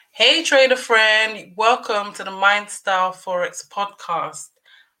Hey, trader friend, welcome to the Mind Style Forex podcast.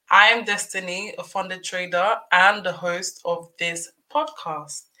 I am Destiny, a funded trader and the host of this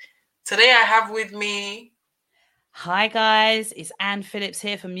podcast. Today I have with me... Hi guys, it's Anne Phillips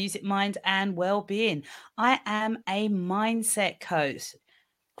here from Music, Mind and Wellbeing. I am a mindset coach.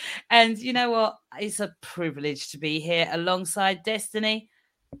 And you know what? It's a privilege to be here alongside Destiny.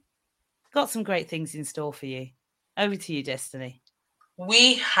 Got some great things in store for you. Over to you, Destiny.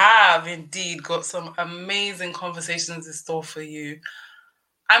 We have indeed got some amazing conversations in store for you.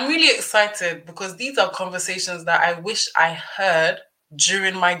 I'm really excited because these are conversations that I wish I heard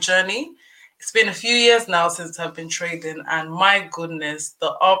during my journey. It's been a few years now since I've been trading, and my goodness,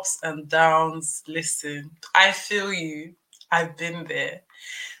 the ups and downs, listen, I feel you. I've been there.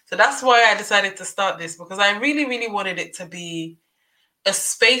 So that's why I decided to start this, because I really, really wanted it to be a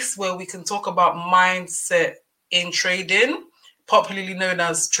space where we can talk about mindset in trading, popularly known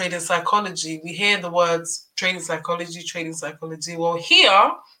as trading psychology. We hear the words trading psychology. Well,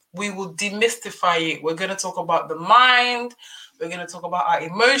 here we will demystify it. We're going to talk about the mind. We're going to talk about our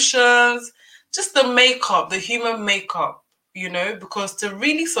emotions, just the makeup, the human makeup, because to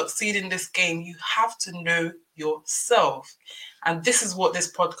really succeed in this game, you have to know yourself. And this is what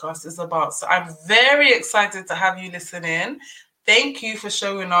this podcast is about. So I'm very excited to have you listen in. Thank you for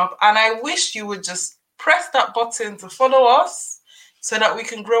showing up. And I wish you would just press that button to follow us so that we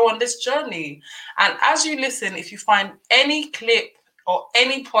can grow on this journey. And as you listen, if you find any clip or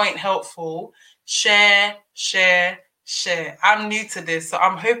any point helpful, share. I'm new to this, so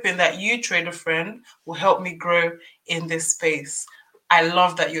I'm hoping that you, trader friend, will help me grow in this space. I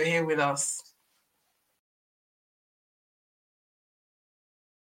love that you're here with us.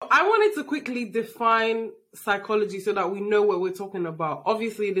 I wanted to quickly define psychology so that we know what we're talking about.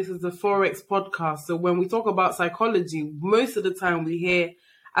 Obviously, this is the Forex podcast, so when we talk about psychology, most of the time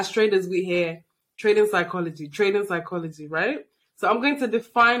as traders, we hear trading psychology, right? So I'm going to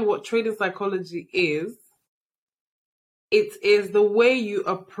define what trading psychology is. It is the way you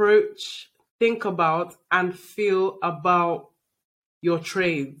approach, think about, and feel about your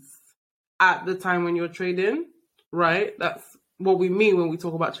trades at the time when you're trading, right? That's what we mean when we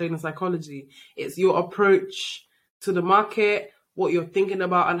talk about trading psychology. It's your approach to the market, what you're thinking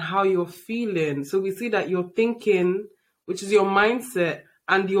about, and how you're feeling. So we see that your thinking, which is your mindset,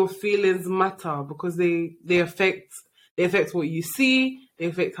 and your feelings matter because they affect what you see, they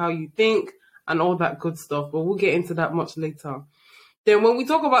affect how you think, and all that good stuff. But we'll get into that much later. Then when we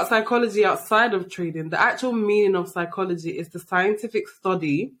talk about psychology outside of trading, the actual meaning of psychology is the scientific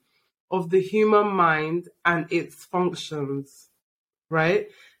study of the human mind and its functions, right?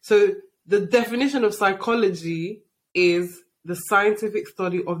 So the definition of psychology is the scientific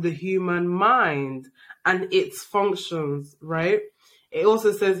study of the human mind and its functions, right? It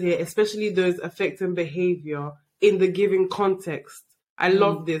also says here, especially those affecting behavior in the given context. I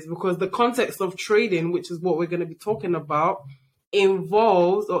love this because the context of trading, which is what we're going to be talking about,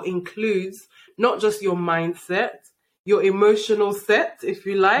 involves or includes not just your mindset, your emotional set, if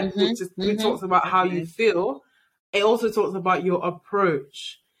you like, which talks about how you feel. It also talks about your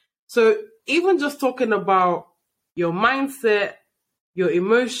approach. So even just talking about your mindset, your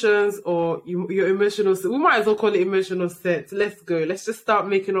emotions, or your emotional set, we might as well call it emotional set. Let's go. Let's just start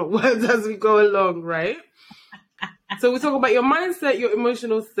making up words as we go along, right? So we talk about your mindset, your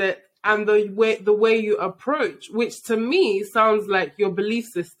emotional set, and the way you approach, which to me sounds like your belief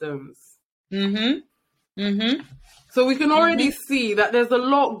systems. So we can already see that there's a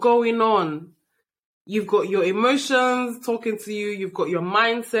lot going on. You've got your emotions talking to you. You've got your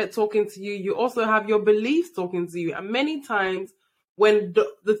mindset talking to you. You also have your beliefs talking to you. And many times when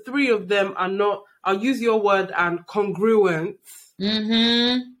the three of them are not, I'll use your word, and congruent.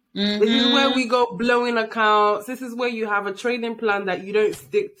 This is where we go blowing accounts. This is where you have a trading plan that you don't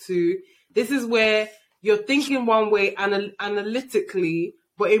stick to. This is where you're thinking one way analytically,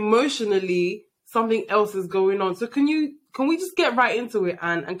 but emotionally something else is going on. So can we just get right into it,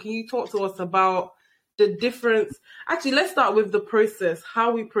 Anne? And can you talk to us about the difference? Actually, let's start with the process,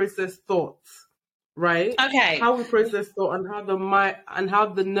 how we process thoughts, right? Okay. How we process thought and how the mind and how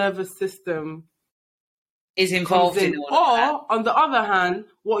the nervous system is involved in all of that. Or, on the other hand,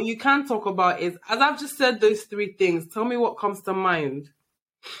 what you can talk about is, as I've just said those three things, tell me what comes to mind.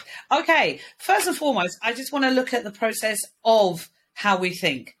 Okay. First and foremost, I just want to look at the process of how we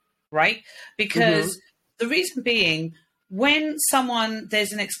think, right? Because the reason being, when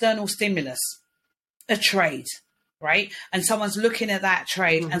there's an external stimulus, a trade, right? And someone's looking at that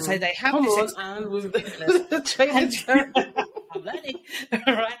trade and say they have this external stimulus. I'm learning,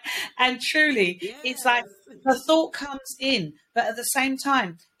 right? And truly, it's like Yes. the thought comes in, but at the same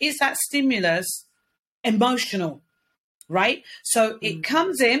time, is that stimulus emotional, right? So it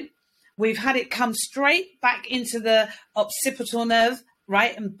comes in, we've had it come straight back into the occipital nerve,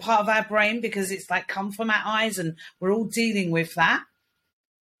 right? And part of our brain, because it's like come from our eyes and we're all dealing with that.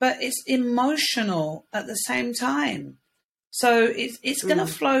 But it's emotional at the same time. So it's going to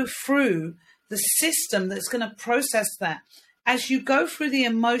flow through the system that's going to process that. As you go through the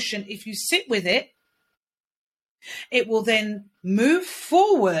emotion, if you sit with it, it will then move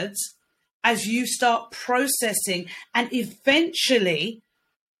forwards as you start processing and eventually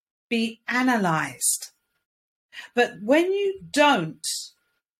be analyzed. But when you don't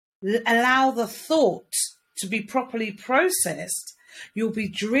allow the thought to be properly processed, you'll be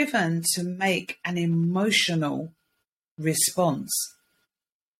driven to make an emotional response.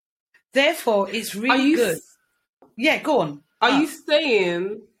 Therefore, it's really good. Yeah, go on. Are you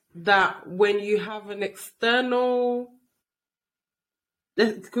saying that when you have an external,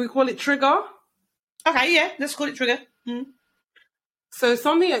 can we call it trigger? Okay, yeah, let's call it trigger. So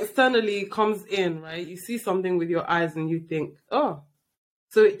something externally comes in, right? You see something with your eyes and you think, oh,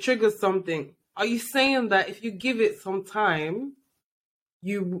 so it triggers something. Are you saying that if you give it some time,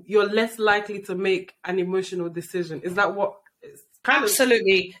 you're less likely to make an emotional decision? Is that what?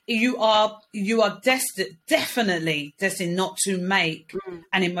 Absolutely. You are definitely destined not to make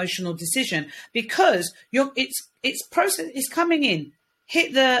an emotional decision, because it's coming in,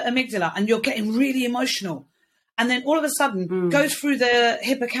 hit the amygdala, and you're getting really emotional. And then all of a sudden goes through the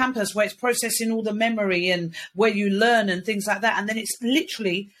hippocampus where it's processing all the memory and where you learn and things like that. And then it's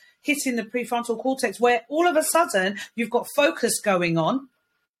literally hitting the prefrontal cortex where all of a sudden you've got focus going on.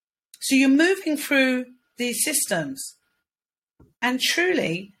 So you're moving through these systems. And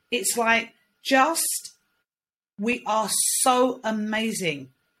truly, it's like we are so amazing.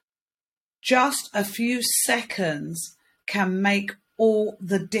 Just a few seconds can make all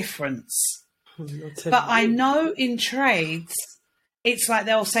the difference. But I know in trades, it's like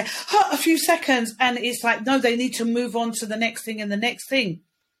they'll say, a few seconds. And it's like, no, they need to move on to the next thing and the next thing.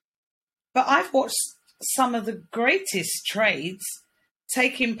 But I've watched some of the greatest trades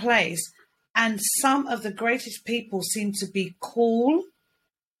taking place, and some of the greatest people seem to be cool,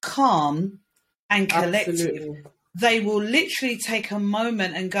 calm, and collective. Absolutely. They will literally take a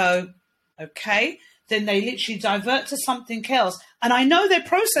moment and go, okay. Then they literally divert to something else. And I know they're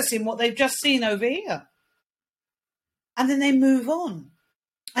processing what they've just seen over here. And then they move on.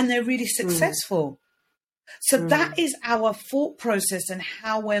 And they're really successful. So that is our thought process and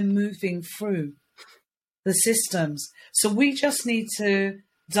how we're moving through the systems. So we just need to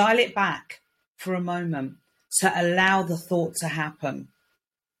dial it back for a moment to allow the thought to happen.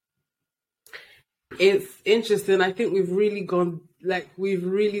 It's interesting. I think we've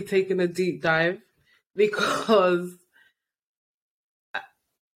really taken a deep dive, because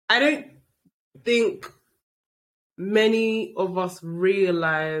I don't think many of us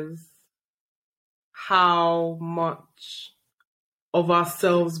realize how much of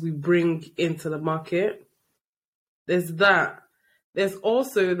ourselves we bring into the market. There's that. There's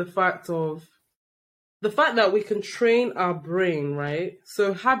also the fact that we can train our brain, right?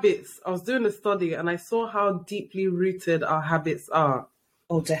 So habits, I was doing a study and I saw how deeply rooted our habits are.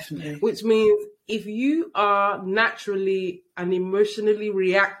 Oh, definitely. Which means if you are naturally an emotionally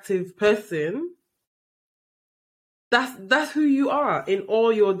reactive person, that's who you are in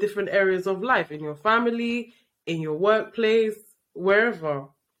all your different areas of life, in your family, in your workplace, wherever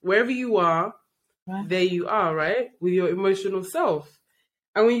you are, right. There you are, right? With your emotional self.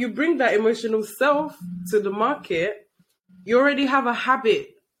 And when you bring that emotional self to the market, you already have a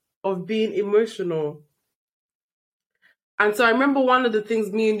habit of being emotional. And so I remember one of the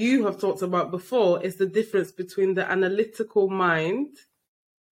things me and you have talked about before is the difference between the analytical mind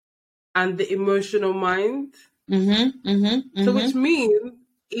and the emotional mind. So which means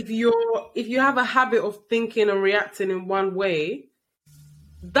if you have a habit of thinking and reacting in one way,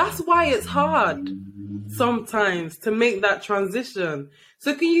 that's why it's hard sometimes to make that transition.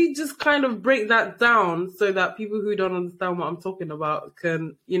 So can you just kind of break that down so that people who don't understand what I'm talking about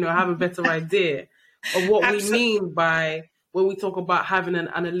can, have a better idea of what we mean by when we talk about having an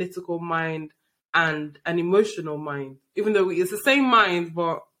analytical mind and an emotional mind, even though it's the same mind,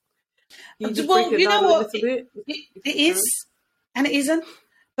 but you just break it down a little bit. It is, and it isn't.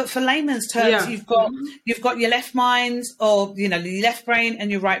 But for layman's terms, you've got your left mind, or the left brain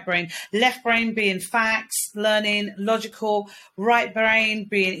and your right brain. Left brain being facts, learning, logical. Right brain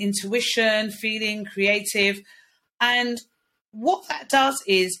being intuition, feeling, creative. And what that does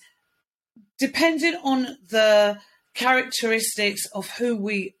is, depending on the characteristics of who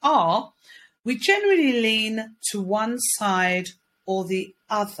we are, we generally lean to one side or the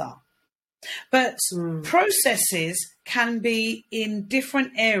other. But processes can be in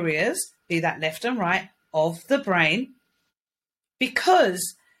different areas, be that left and right, of the brain.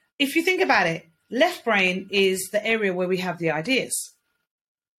 Because if you think about it, left brain is the area where we have the ideas.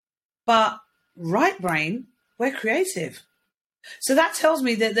 But right brain, we're creative. So that tells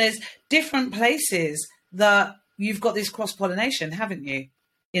me that there's different places that you've got this cross-pollination, haven't you?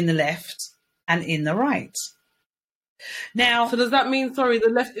 In the left and in the right. Now, so does that mean, sorry, the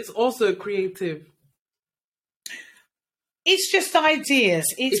left is also creative? It's just ideas.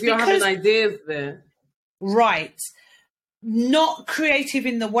 It's if you're because, having ideas there. Right. Not creative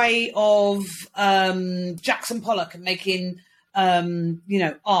in the way of Jackson Pollock and making,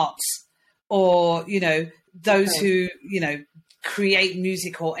 arts, or, those who, create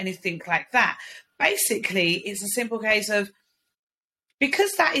music or anything like that. Basically, it's a simple case of,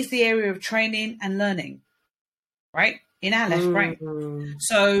 because that is the area of training and learning, right? In our left brain.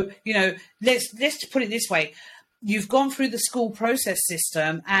 So, let's put it this way. You've gone through the school process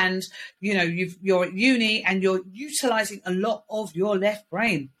system and, you're at uni and you're utilizing a lot of your left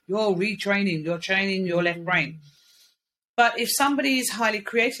brain. You're retraining, you're training your left brain. But if somebody is highly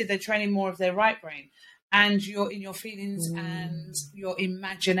creative, they're training more of their right brain. And you're in your feelings and your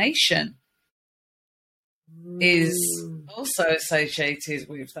imagination is also associated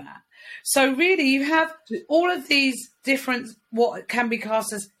with that. So really you have all of these different, what can be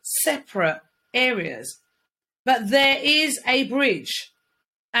cast as separate areas, but there is a bridge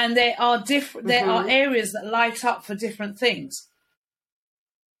and there are different, there are areas that light up for different things.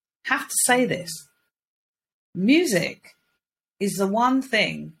 Have to say this. Music is the one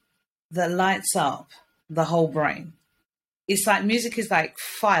thing that lights up the whole brain. It's like music is like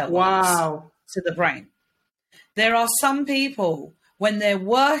fireworks to the brain. There are some people, when they're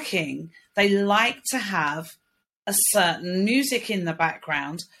working, they like to have a certain music in the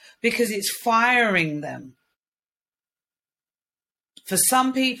background because it's firing them. For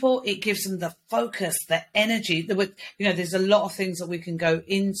some people, it gives them the focus, the energy. There's a lot of things that we can go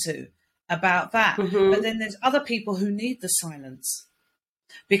into about that. But then there's other people who need the silence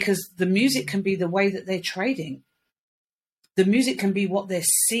because the music can be the way that they're trading. The music can be what they're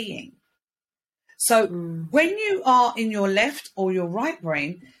seeing. So when you are in your left or your right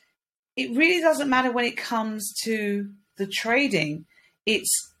brain, it really doesn't matter when it comes to the trading. It's,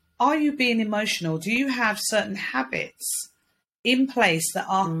 are you being emotional? Do you have certain habits in place that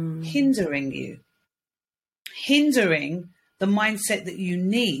are hindering you, hindering the mindset that you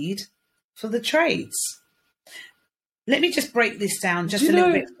need for the trades? Let me just break this down just a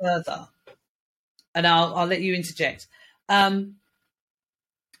little bit further, and I'll let you interject.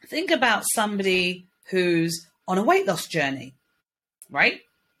 Think about somebody who's on a weight loss journey, right?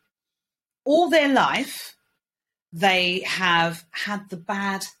 All their life, they have had the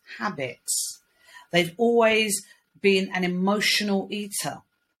bad habits. They've always been an emotional eater.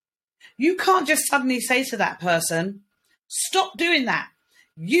 You can't just suddenly say to that person, stop doing that.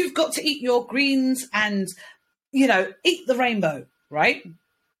 You've got to eat your greens and, eat the rainbow, right?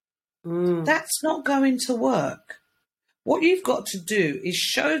 That's not going to work. What you've got to do is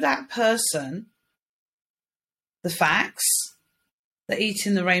show that person the facts that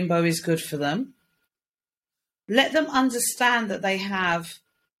eating the rainbow is good for them. Let them understand that they have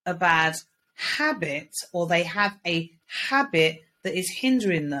a bad habit or they have a habit that is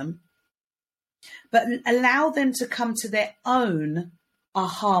hindering them, but allow them to come to their own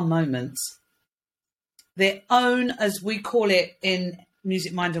aha moments, their own, as we call it in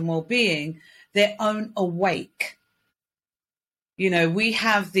Music, Mind and Wellbeing, their own awake. We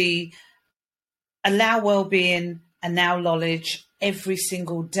have the Allow Wellbeing and Now Knowledge every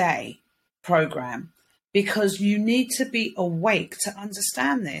single day program because you need to be awake to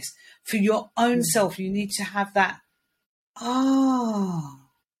understand this. For your own self, you need to have that, and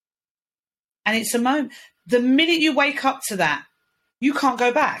it's a moment. The minute you wake up to that, you can't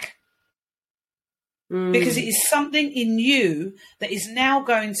go back because it is something in you that is now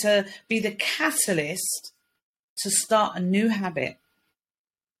going to be the catalyst to start a new habit.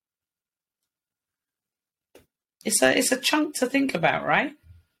 It's a chunk to think about, right?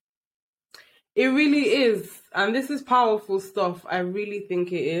 It really is. And this is powerful stuff. I really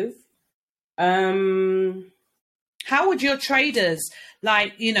think it is. How would your traders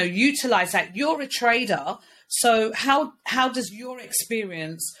utilize that? You're a trader. So how does your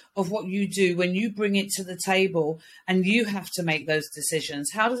experience of what you do when you bring it to the table and you have to make those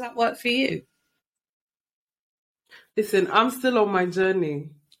decisions, how does that work for you? Listen, I'm still on my journey,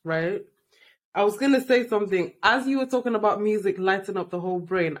 right? I was going to say something. As you were talking about music lighting up the whole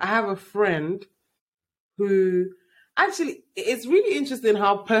brain, I have a friend who actually, it's really interesting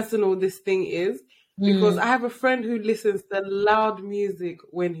how personal this thing is, because I have a friend who listens to loud music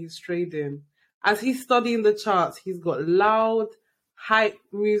when he's trading. As he's studying the charts, he's got loud, hype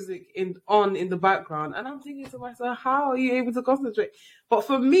music in the background. And I'm thinking to myself, how are you able to concentrate? But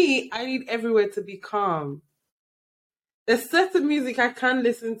for me, I need everywhere to be calm. There's certain music I can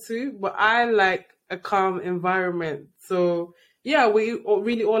listen to, but I like a calm environment. So yeah,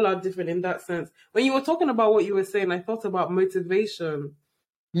 really all are different in that sense. When you were talking about what you were saying, I thought about motivation,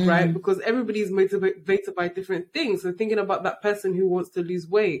 right? Because everybody's motivated by different things. So thinking about that person who wants to lose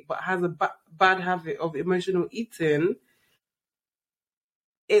weight but has a bad habit of emotional eating,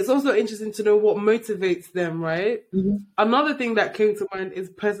 it's also interesting to know what motivates them, right? Another thing that came to mind is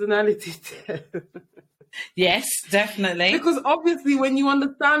personality test. Yes, definitely. Because obviously, when you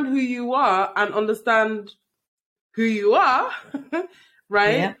understand who you are and understand who you are,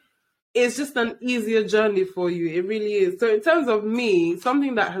 right, Yeah. it's just an easier journey for you. It really is. So, in terms of me,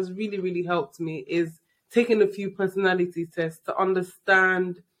 something that has really, really helped me is taking a few personality tests to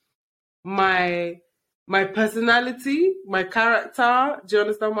understand my personality, my character. Do you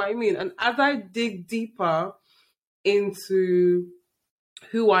understand what I mean? And as I dig deeper into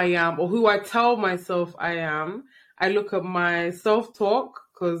who I am or who I tell myself I am, I look at my self-talk,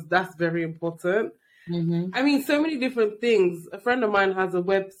 because that's very important. I mean, so many different things. A friend of mine has a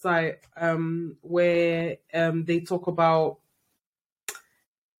website where they talk about,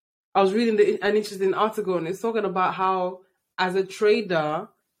 I was reading an interesting article, and it's talking about how, as a trader,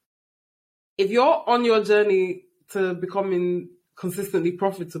 if you're on your journey to becoming consistently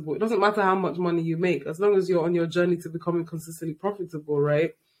profitable, it doesn't matter how much money you make, as long as you're on your journey to becoming consistently profitable,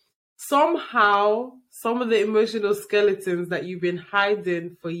 right? Somehow, some of the emotional skeletons that you've been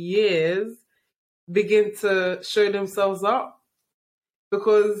hiding for years begin to show themselves up,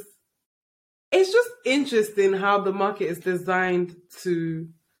 because it's just interesting how the market is designed to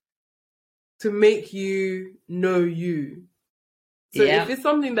make you know you. So if it's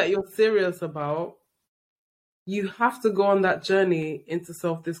something that you're serious about, you have to go on that journey into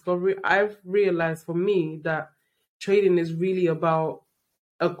self-discovery. I've realized for me that trading is really about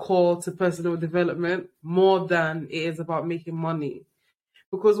a call to personal development more than it is about making money.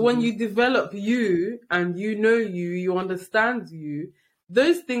 Because when you develop you and you know you understand you,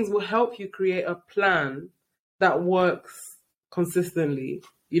 those things will help you create a plan that works consistently.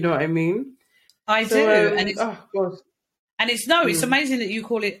 You know what I mean? I So, do. And it's, oh gosh. it's amazing that you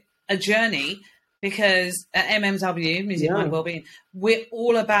call it a journey, because at MMW, Music Mind Wellbeing, we're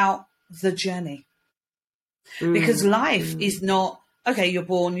all about the journey. Because life is not, okay, you're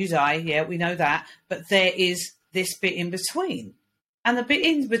born, you die, yeah, we know that, but there is this bit in between. And the bit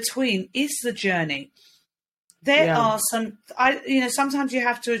in between is the journey. There are some, sometimes you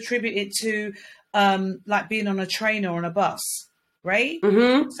have to attribute it to like being on a train or on a bus, right?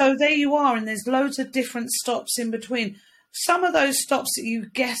 So there you are, and there's loads of different stops in between. Some of those stops that you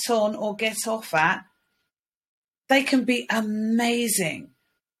get on or get off at, they can be amazing.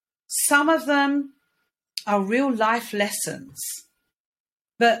 Some of them are real life lessons.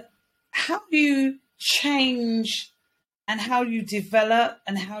 But how you change and how you develop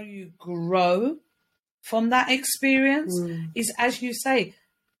and how you grow from that experience is, as you say,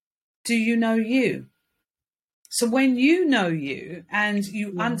 do you know you? So when you know you and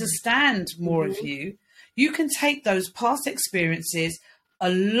you understand more of you, you can take those past experiences, a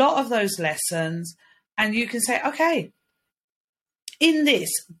lot of those lessons, and you can say, okay, in this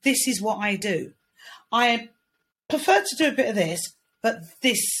is what I do. I prefer to do a bit of this, but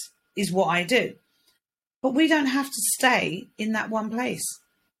this is what I do. But we don't have to stay in that one place.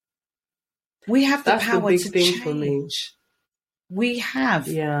 We have the power to change. For me. We have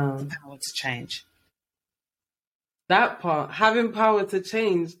the power to change. That part, having power to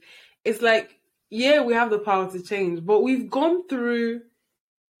change, it's like, we have the power to change, but we've gone through,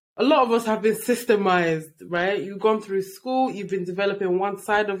 a lot of us have been systemized, right? You've gone through school, you've been developing one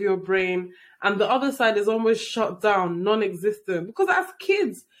side of your brain, and the other side is almost shut down, non-existent. Because as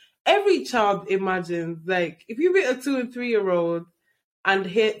kids, every child imagines, like, if you meet a 2 and 3 year old and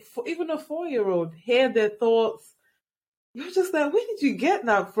hear, even a 4-year-old, hear their thoughts, you're just like, where did you get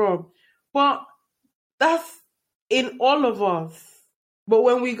that from? But that's in all of us. But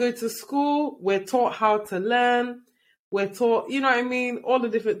when we go to school, we're taught how to learn. We're taught, you know what I mean? All the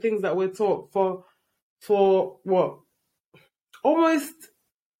different things that we're taught for what? Almost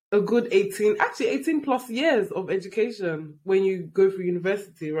a good 18 plus years of education when you go through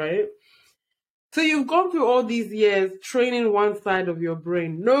university, right? So you've gone through all these years training one side of your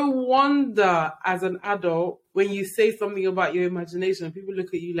brain. No wonder, as an adult, when you say something about your imagination, people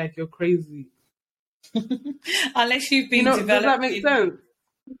look at you like you're crazy. Unless you've been Does that make developing, sense?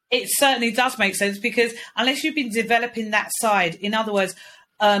 it certainly does make sense, because unless you've been developing that side, in other words,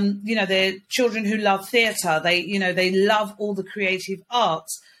 they're children who love theatre. They love all the creative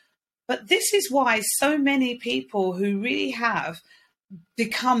arts. But this is why so many people who really have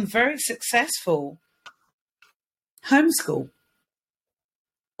become very successful homeschool.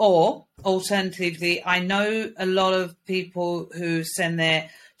 Or alternatively, I know a lot of people who send their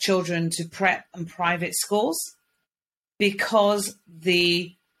children to prep and private schools because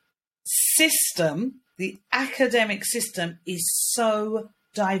the system, the academic system, is so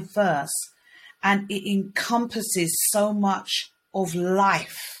diverse and it encompasses so much of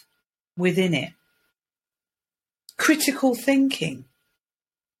life within it. Critical thinking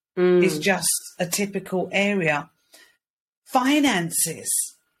is just a typical area.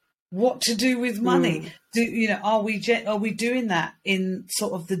 Finances, what to do with money. Are we doing that in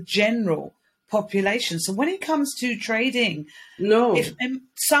sort of the general population? So when it comes to trading, no. If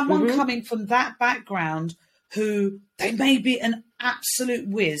someone coming from that background, who they may be an absolute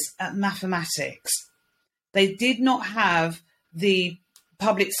whiz at mathematics, they did not have the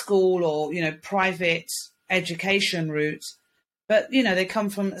public school or private education route, but they come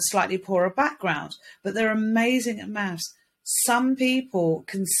from a slightly poorer background, but they're amazing at maths. Some people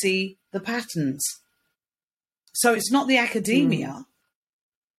can see the patterns. So it's not the academia,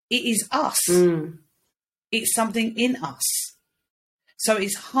 it is us. It's something in us. So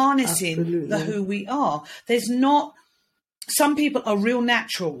it's harnessing the who we are. There's not, some people are real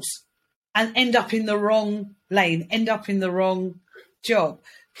naturals and end up in the wrong lane, end up in the wrong job.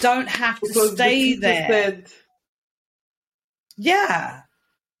 Don't have to stay there. Yeah.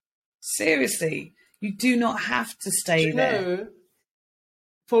 Seriously. You do not have to stay there.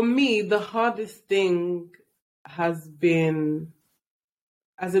 For me, the hardest thing has been,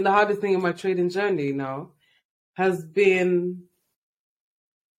 as in the hardest thing in my trading journey now, has been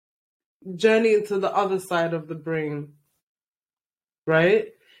journeying to the other side of the brain, right?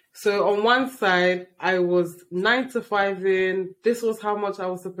 So on one side, I was 9 to 5 in. This was how much I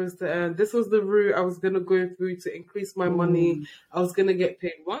was supposed to earn. This was the route I was going to go through to increase my money. I was going to get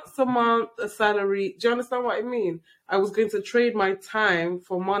paid once a month, a salary. Do you understand what I mean? I was going to trade my time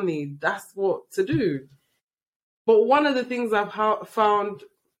for money. That's what to do. But one of the things I've found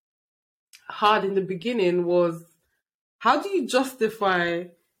hard in the beginning was, how do you justify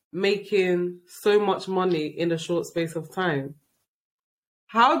making so much money in a short space of time?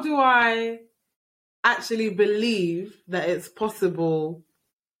 How do I actually believe that it's possible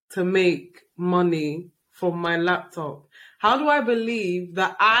to make money from my laptop? How do I believe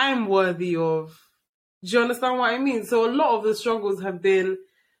that I'm worthy of? Do you understand what I mean? So a lot of the struggles have been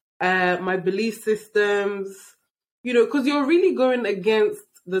my belief systems, because you're really going against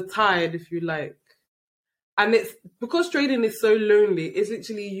the tide, if you like. And it's because trading is so lonely, it's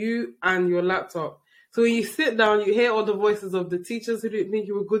literally you and your laptop. So when you sit down, you hear all the voices of the teachers who didn't think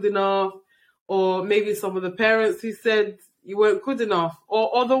you were good enough, or maybe some of the parents who said you weren't good enough,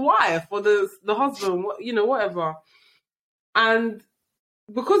 or the wife, or the husband, whatever. And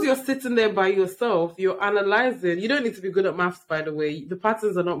because you're sitting there by yourself, you're analyzing. You don't need to be good at maths, by the way. The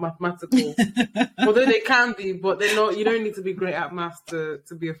patterns are not mathematical. Although they can be, but they're not. You don't need to be great at maths to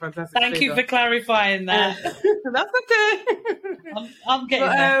be a fantastic trader. Thank you for clarifying that. That's okay. I'm getting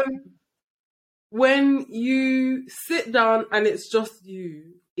there. When you sit down and it's just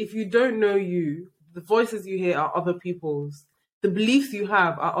you, if you don't know you, the voices you hear are other people's. The beliefs you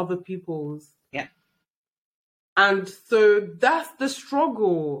have are other people's. Yeah. And so that's the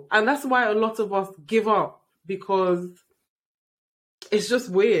struggle. And that's why a lot of us give up, because it's just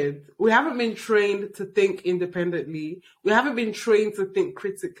weird. We haven't been trained to think independently. We haven't been trained to think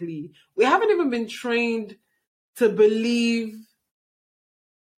critically. We haven't even been trained to believe,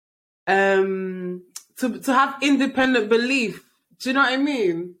 to have independent belief. Do you know what I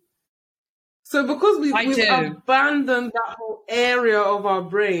mean? So because we've abandoned that whole area of our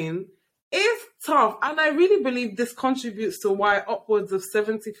brain, it's tough. And I really believe this contributes to why upwards of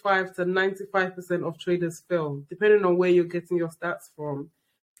 75 to 95% of traders fail, depending on where you're getting your stats from.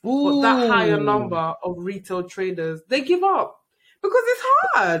 But that higher number of retail traders, they give up because it's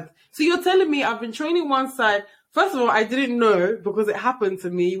hard. So you're telling me I've been training one side. First of all, I didn't know because it happened to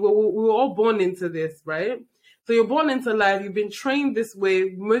me. We were all born into this, right? So you're born into life. You've been trained this way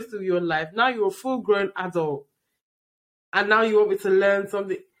most of your life. Now you're a full-grown adult. And now you want me to learn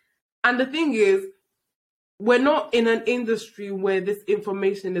something. And the thing is, we're not in an industry where this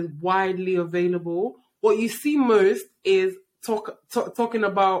information is widely available. What you see most is talking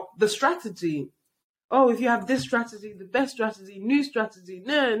about the strategy. Oh, if you have this strategy, the best strategy, new strategy,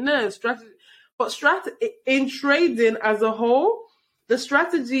 strategy. But in trading as a whole, the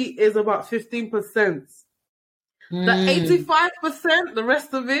strategy is about 15%. The 85%, the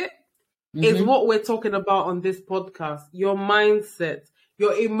rest of it, is what we're talking about on this podcast. Your mindset,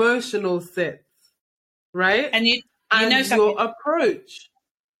 your emotional set, right? And you and know something? your approach.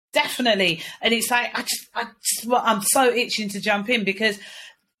 Definitely. And it's like, I'm so itching to jump in because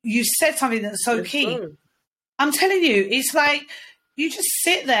you said something that's so key. True. I'm telling you, it's like you just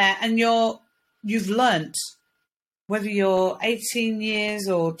sit there and you've learnt, whether you're 18 years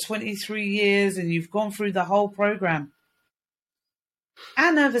or 23 years and you've gone through the whole program.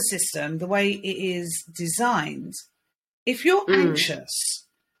 Our nervous system, the way it is designed, if you're anxious,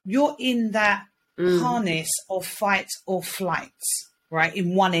 you're in that harness of fight or flight, right,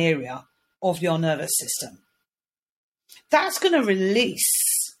 in one area of your nervous system. That's going to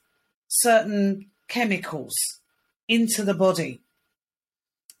release certain chemicals into the body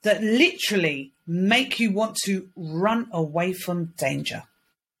that literally make you want to run away from danger.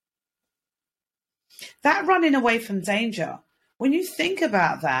 That running away from danger, when you think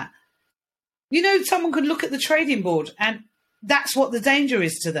about that, you know, someone could look at the trading board and that's what the danger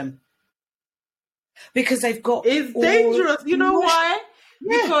is to them. Because they've got... It's dangerous. You know why?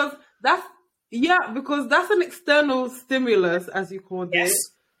 Yeah. Because that's an external stimulus, as you called it.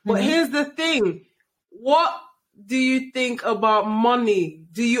 But here's the thing. What do you think about money?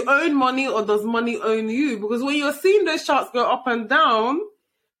 Do you own money or does money own you? Because when you're seeing those charts go up and down,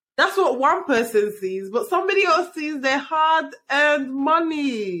 that's what one person sees. But somebody else sees their hard-earned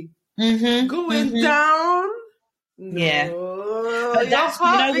money going down. Yeah. No, But your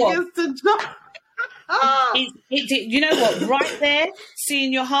heart begins to jump. You know what? Right there,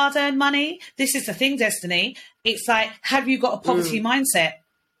 seeing your hard-earned money, this is the thing, Destiny. It's like, have you got a poverty mindset?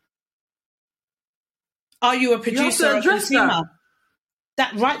 Are you a producer or a consumer?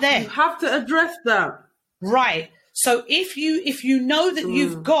 That right there. You have to address that. Right. So if you know that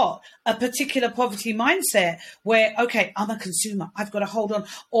you've got a particular poverty mindset where, okay, I'm a consumer, I've got to hold on,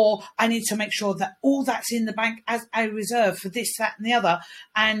 or I need to make sure that all that's in the bank as a reserve for this, that, and the other,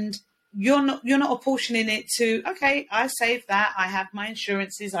 and you're not apportioning it to, okay, I save that, I have my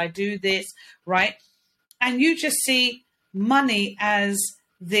insurances, I do this, right? And you just see money as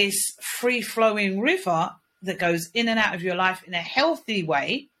this free-flowing river that goes in and out of your life in a healthy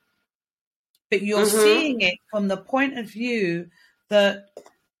way, but you're seeing it from the point of view that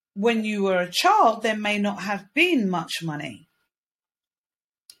when you were a child, there may not have been much money.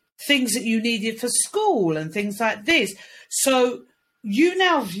 Things that you needed for school and things like this. So you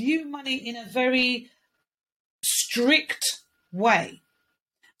now view money in a very strict way.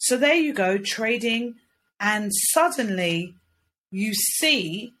 So there you go, trading, and suddenly you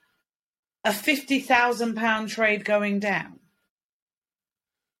see a £50,000 trade going down.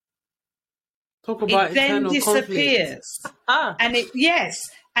 Talk about it then disappears. And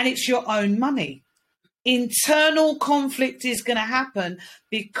it's your own money. Internal conflict is going to happen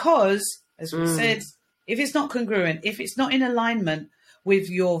because, as we said, if it's not congruent, if it's not in alignment with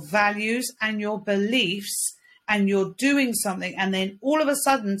your values and your beliefs, and you're doing something, and then all of a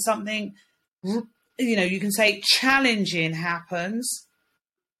sudden something, you can say challenging happens,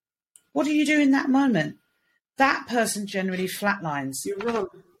 what do you do in that moment? That person generally flatlines. You're wrong.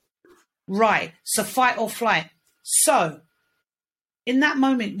 Right. So fight or flight. So in that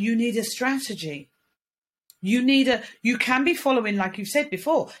moment, you need a strategy. You can be following, like you said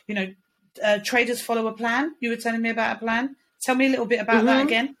before, traders follow a plan. You were telling me about a plan. Tell me a little bit about that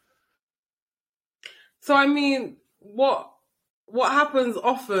again. So, I mean, what happens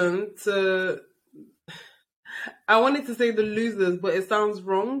often to, I wanted to say the losers, but it sounds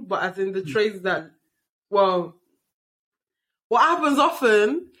wrong, but as in the trades that, what happens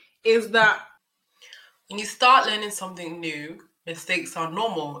often is that when you start learning something new, mistakes are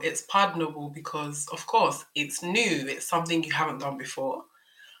normal. It's pardonable because, of course, it's new. It's something you haven't done before.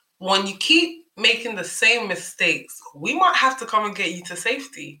 When you keep making the same mistakes, we might have to come and get you to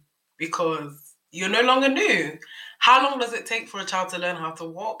safety because you're no longer new. How long does it take for a child to learn how to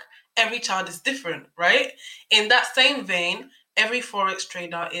walk? Every child is different, right? In that same vein, every Forex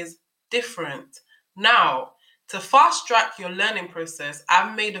trader is different. Now, to fast track your learning process,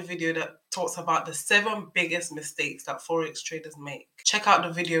 I've made a video that talks about the 7 biggest mistakes that Forex traders make. Check out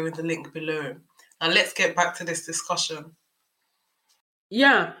the video in the link below. And let's get back to this discussion.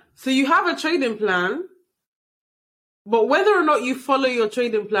 Yeah. So you have a trading plan, But whether or not you follow your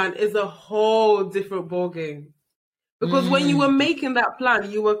trading plan is a whole different ballgame. Because when you were making that plan,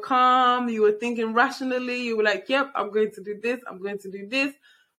 you were calm, you were thinking rationally, you were like, yep, I'm going to do this, I'm going to do this.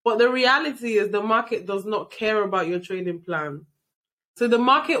 But the reality is the market does not care about your trading plan. So the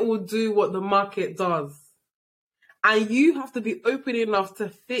market will do what the market does. And you have to be open enough to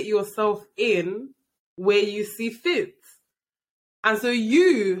fit yourself in where you see fit. And so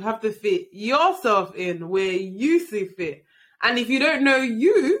you have to fit yourself in where you see fit. And if you don't know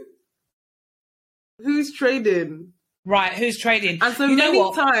you, who's trading? Right, who's trading? And so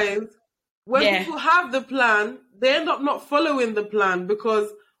many times when people have the plan, they end up not following the plan,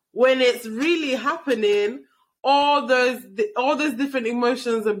 because when it's really happening, all those different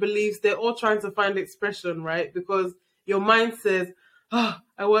emotions and beliefs, they're all trying to find expression, right? Because your mind says,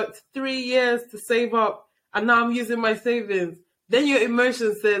 I worked 3 years to save up and now I'm using my savings. Then your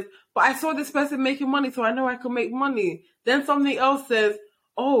emotion says, but I saw this person making money, so I know I can make money. Then something else says,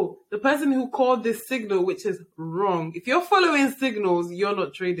 oh, the person who called this signal, which is wrong. If you're following signals, you're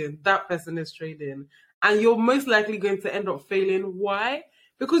not trading. That person is trading. And you're most likely going to end up failing. Why?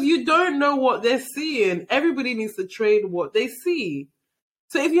 Because you don't know what they're seeing. Everybody needs to trade what they see.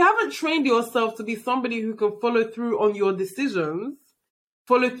 So if you haven't trained yourself to be somebody who can follow through on your decisions,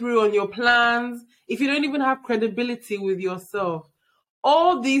 follow through on your plans, if you don't even have credibility with yourself,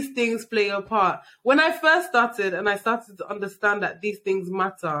 all these things play a part. When I first started and I started to understand that these things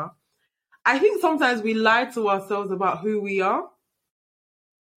matter, I think sometimes we lie to ourselves about who we are.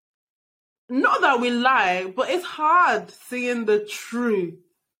 Not that we lie, but it's hard seeing the truth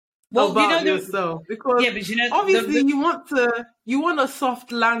about yourself, because obviously you want a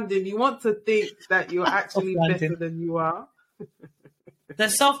soft landing. You want to think that you're actually better than you are. The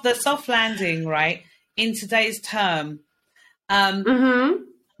soft landing, right? In today's term,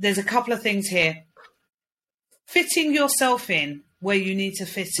 there's a couple of things here. Fitting yourself in where you need to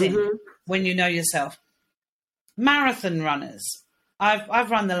fit in when you know yourself. Marathon runners.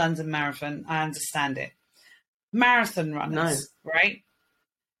 I've run the London Marathon. I understand it. Marathon runners, right?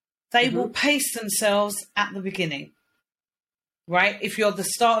 They will pace themselves at the beginning, right? If you're the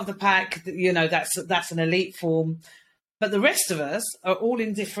start of the pack, that's an elite form. But the rest of us are all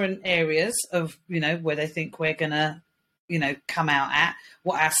in different areas of, where they think we're going to, come out at,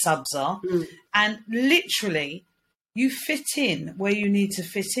 what our subs are. And literally, you fit in where you need to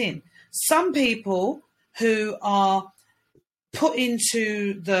fit in. Some people who are put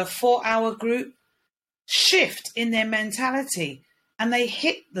into the 4-hour group shift in their mentality and they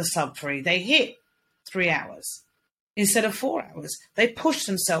hit the sub 3. They hit 3 hours instead of 4 hours. They push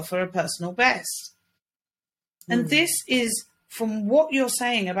themselves for a personal best. And this is from what you're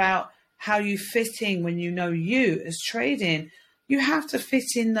saying about how you fit in when you know you as trading. You have to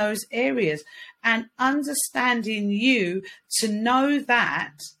fit in those areas, and understanding you to know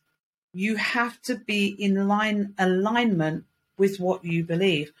that you have to be in alignment with what you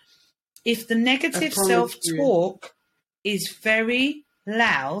believe. If the negative self-talk is very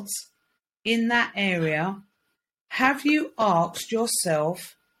loud in that area, have you asked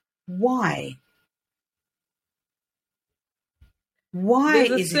yourself why? Why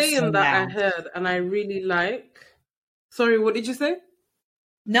There's a is it so saying that loud? I heard and I really like. Sorry, what did you say?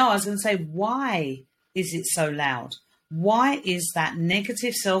 No, I was going to say, why is it so loud? Why is that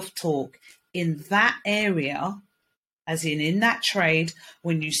negative self-talk in that area, as in that trade,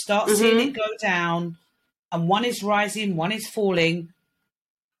 when you start seeing it go down and one is rising, one is falling,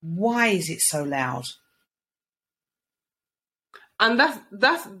 why is it so loud? And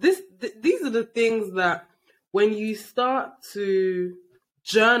these are the things that when you start to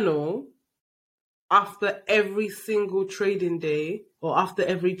journal after every single trading day or after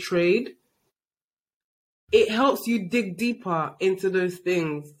every trade, it helps you dig deeper into those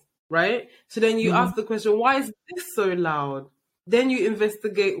things, right? So then you ask the question, why is this so loud? Then you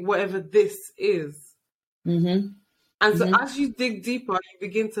investigate whatever this is. And so as you dig deeper, you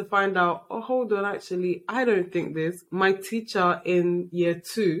begin to find out, oh, hold on, actually, I don't think this. My teacher in year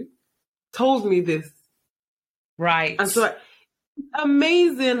 2 told me this. Right. And so it's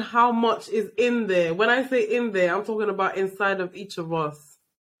amazing how much is in there. When I say in there, I'm talking about inside of each of us.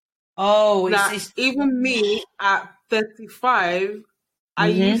 Oh, it's even me at 35, I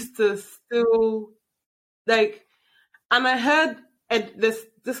used to still like, and I heard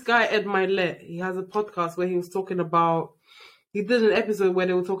this guy, Ed Milet, he has a podcast where he was talking about, he did an episode where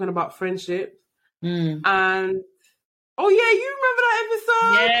they were talking about friendship. And oh yeah, you remember that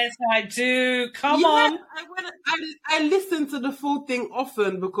episode? Yes, I do. Come on. I listen to the full thing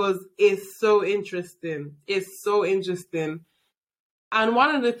often because it's so interesting. It's so interesting. And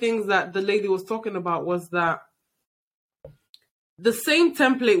one of the things that the lady was talking about was that the same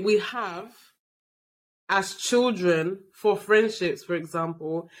template we have as children for friendships, for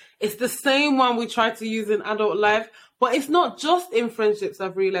example, it's the same one we try to use in adult life, but it's not just in friendships,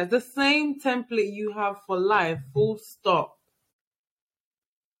 I've realized. The same template you have for life, full stop.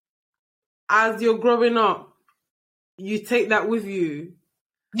 As you're growing up, you take that with you.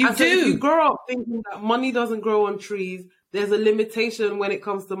 You So if you do. grow up thinking that money doesn't grow on trees, there's a limitation when it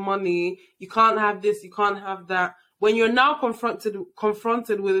comes to money, you can't have this, you can't have that. When you're now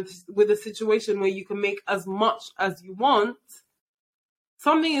confronted with a situation where you can make as much as you want,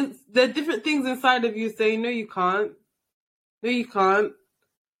 there are different things inside of you saying, no, you can't. No, you can't.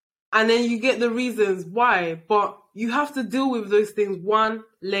 And then you get the reasons why. But you have to deal with those things one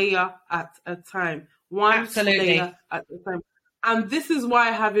layer at a time. Absolutely. Layer at a time. And this is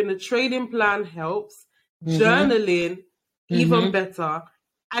why having a trading plan helps. Mm-hmm. Journaling, even better.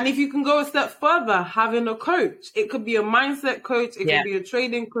 And if you can go a step further, having a coach. It could be a mindset coach. It could be a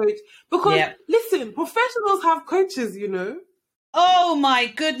trading coach. Because, listen, professionals have coaches, you know. Oh, my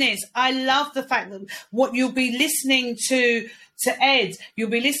goodness. I love the fact that what you'll be listening to Ed, you'll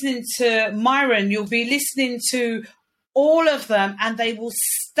be listening to Myron, you'll be listening to all of them, and they will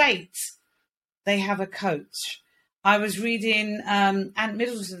state they have a coach. I was reading Ant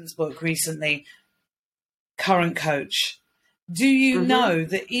Middleton's book recently, Current Coach. Do you know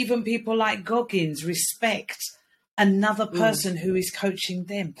that even people like Goggins respect another person who is coaching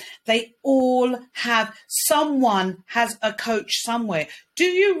them? They all have, someone has a coach somewhere. Do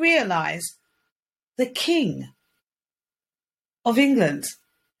you realize the King of England,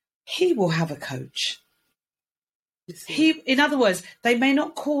 he will have a coach? In other words, they may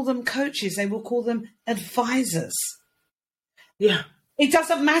not call them coaches, they will call them advisors. Yeah. It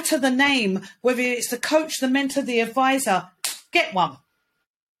doesn't matter the name, whether it's the coach, the mentor, the advisor. Get one.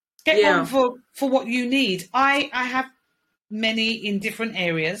 Get one for what you need. I have many in different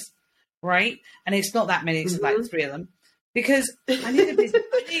areas, right? And it's not that many, it's like 3 of them. Because I need a business.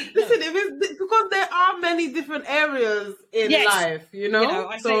 Because there are many different areas in life, you know?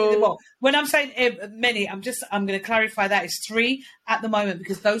 When I'm saying many, I'm going to clarify that it's 3 at the moment,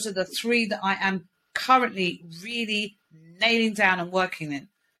 because those are the 3 that I am currently really nailing down and working in.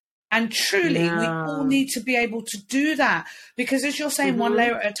 And truly, we all need to be able to do that, because as you're saying, one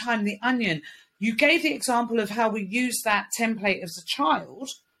layer at a time, the onion, you gave the example of how we use that template as a child,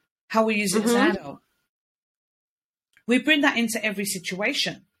 how we use it as an adult. We bring that into every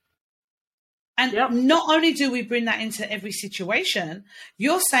situation. And not only do we bring that into every situation,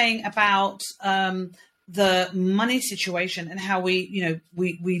 you're saying about the money situation and how we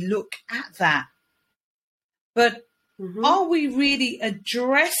look at that. But are we really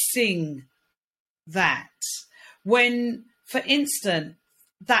addressing that when, for instance,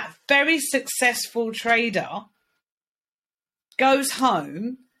 that very successful trader goes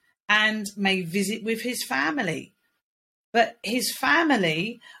home and may visit with his family? But his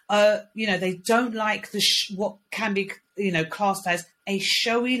family, they don't like what can be, classed as a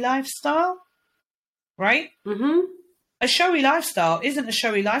showy lifestyle, right? A showy lifestyle isn't a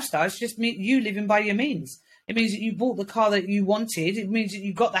showy lifestyle. It's just you living by your means. It means that you bought the car that you wanted. It means that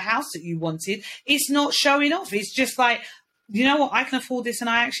you got the house that you wanted. It's not showing off. It's just like, you know what, I can afford this, and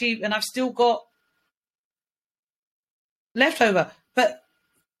I've still got leftover. But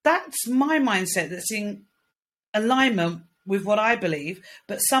that's my mindset that's in alignment with what I believe,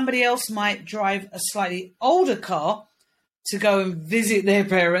 but somebody else might drive a slightly older car to go and visit their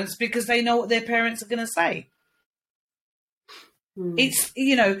parents because they know what their parents are going to say. It's,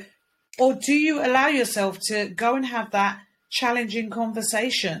 or do you allow yourself to go and have that challenging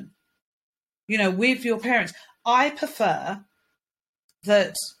conversation, with your parents? I prefer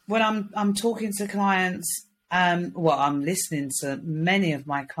that when I'm talking to clients, I'm listening to many of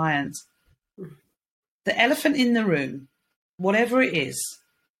my clients, the elephant in the room, whatever it is.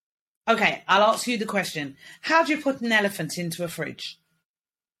 Okay, I'll ask you the question. How do you put an elephant into a fridge?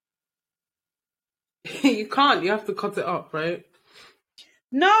 You can't. You have to cut it up, right?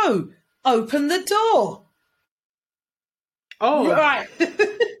 No. Open the door. Oh. Right.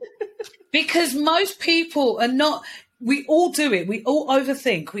 Because most people are not... We all do it. We all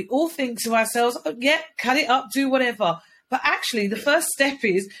overthink. We all think to ourselves, cut it up, do whatever. But actually, the first step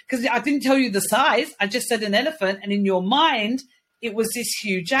is, because I didn't tell you the size, I just said an elephant, and in your mind, it was this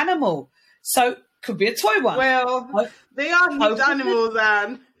huge animal. So, could be a toy one. Well, they are huge animals,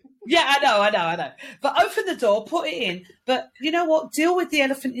 Anne. Yeah, I know. But open the door, put it in. But you know what? Deal with the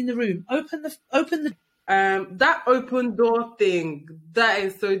elephant in the room. Open the. That open door thing, that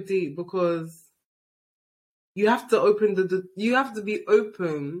is so deep, because you have to you have to be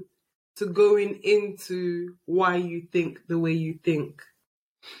open to going into why you think the way you think.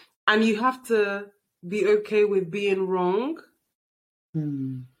 And you have to be okay with being wrong.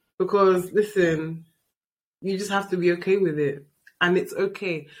 Because, listen, you just have to be okay with it. And it's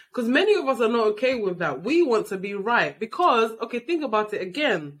okay. Because many of us are not okay with that. We want to be right. Because, okay, think about it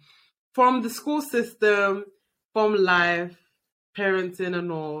again. From the school system, from life, parenting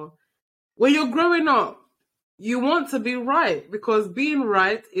and all, when you're growing up, you want to be right because being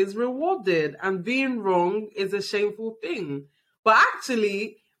right is rewarded and being wrong is a shameful thing. But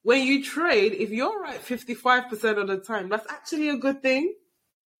actually, when you trade, if you're right 55% of the time, that's actually a good thing.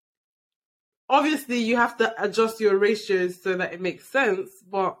 Obviously, you have to adjust your ratios so that it makes sense,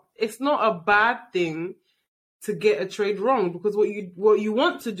 but it's not a bad thing to get a trade wrong because what you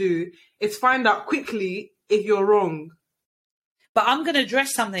want to do is find out quickly if you're wrong. But I'm going to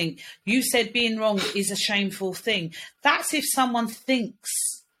address something. You said being wrong is a shameful thing. That's if someone thinks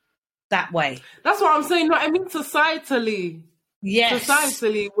that way. That's what I'm saying. No, I mean societally. Yes.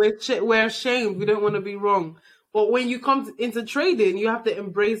 Societally, we're ashamed. We don't want to be wrong. But when you come into trading, you have to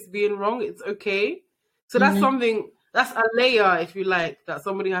embrace being wrong. It's okay. So that's something, that's a layer, if you like, that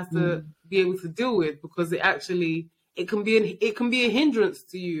somebody has to be able to deal with because it can be a hindrance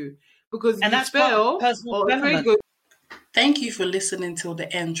to you because and you that's fail personal or a trade development. goes. Thank you for listening till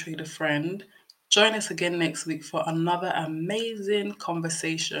the end, trader friend. Join us again next week for another amazing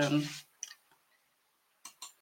conversation.